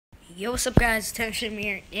Yo, what's up guys, Tension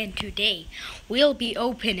here, and today we'll be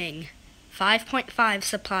opening 5.5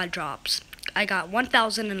 supply drops. I got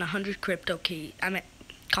 1,100 crypto key,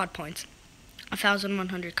 COD points.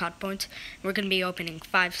 1,100 COD points. We're going to be opening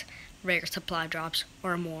 5 rare supply drops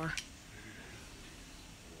or more.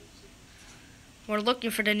 We're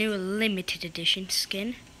looking for the new limited edition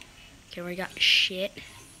skin. Okay, we got shit.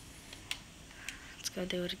 Let's go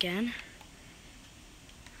do it again.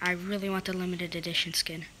 I really want the limited edition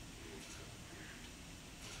skin.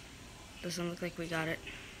 Doesn't look like we got it.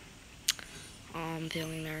 Oh, I'm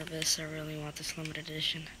feeling nervous. I really want this limited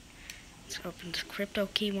edition. Let's open the crypto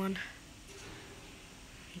key one.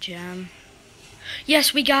 Gem.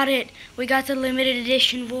 Yes, we got it. We got the limited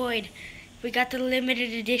edition void. We got the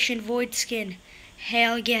limited edition void skin.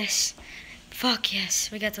 Hell yes. Fuck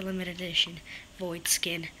yes. We got the limited edition void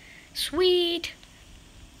skin. Sweet.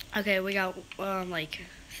 Okay, we got like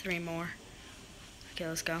 3 more. Okay,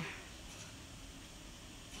 let's go.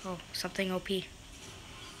 Oh, something OP.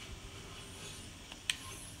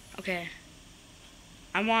 Okay.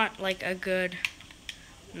 I want like a good,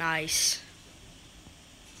 nice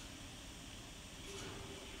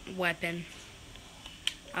weapon.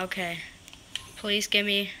 Okay. Please give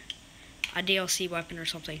me a DLC weapon or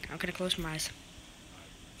something. I'm gonna close my eyes.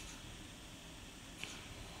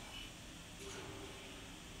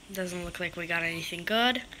 Doesn't look like we got anything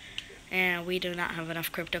good. And we do not have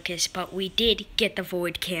enough crypto kits, but we did get the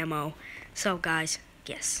void camo. So guys,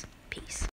 yes, peace.